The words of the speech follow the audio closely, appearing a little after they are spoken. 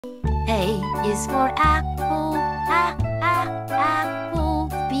A is for apple, apple.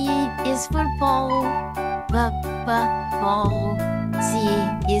 B is for bowl, bowl. C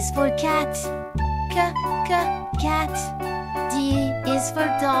is for cat, cat. D is for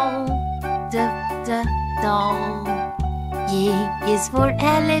doll, doll. E is for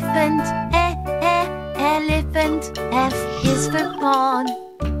elephant, elephant. F is for fawn,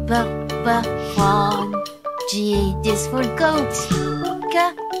 fawn. G is for goat,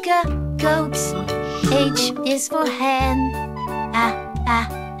 goat. H is for hen,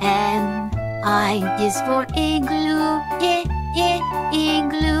 hen. I is for igloo,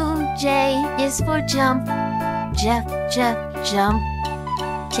 igloo. J is for jump, jump.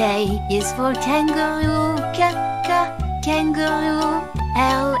 K is for kangaroo, kangaroo.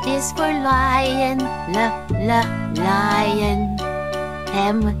 L is for lion, lion.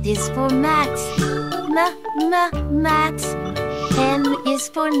 M is for mat, mat. N is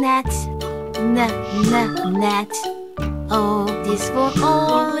for net, net. O is for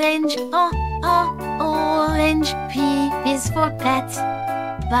orange, orange. P is for pet,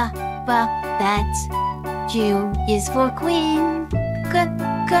 pet. Q is for queen,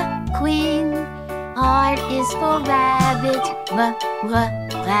 queen. R is for rabbit,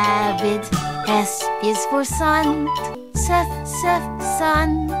 rabbit. S is for sun,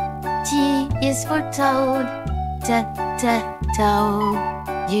 sun. T is for toad, toad.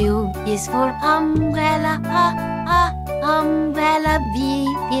 U is for umbrella, umbrella. V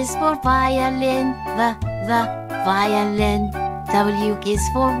is for violin, violin. W is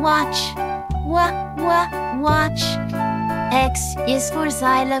for watch, watch. X is for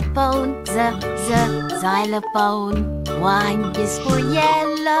xylophone, xylophone. Y is for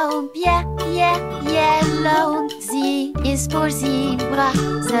yellow, yellow. Z is for zebra,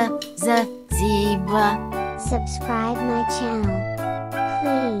 zebra. Subscribe my channel,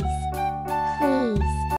 please.